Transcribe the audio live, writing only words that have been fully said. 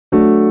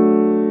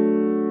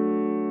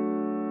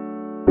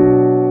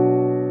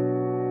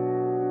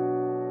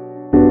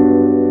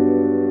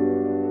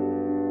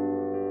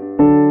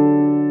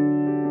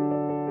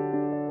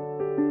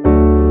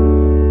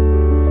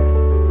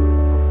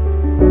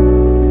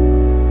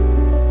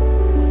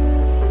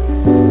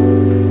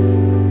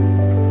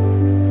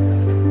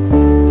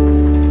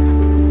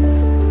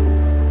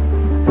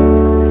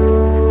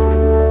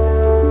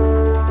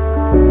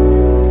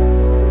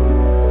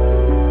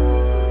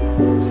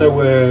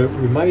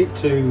Made it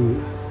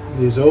to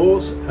the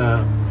Azores,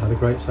 had a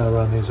great sail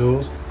around the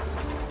Azores.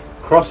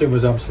 Crossing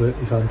was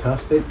absolutely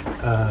fantastic,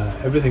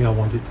 everything I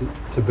wanted it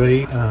to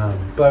be.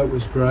 Boat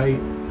was great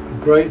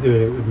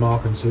doing it with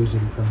Mark and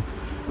Susan from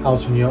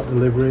Halcyon Yacht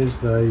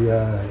Deliveries.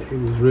 It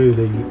was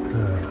really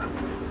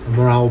a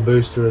morale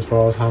booster as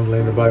far as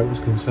handling the boat was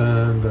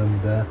concerned,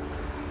 and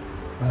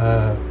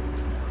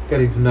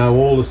getting to know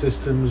all the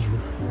systems,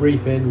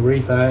 reef in,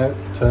 reef out.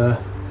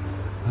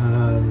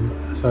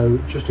 So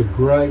just a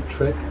great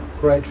trip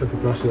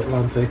across the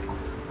Atlantic.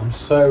 I'm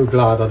so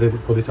glad I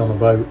didn't put it on a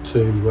boat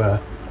to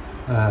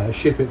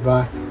ship it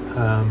back,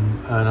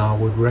 and I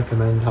would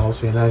recommend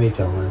Halcyon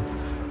anytime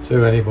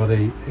to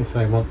anybody if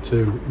they want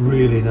to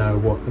really know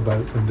what the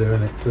boat can do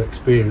and to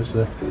experience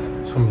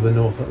some of the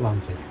North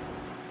Atlantic.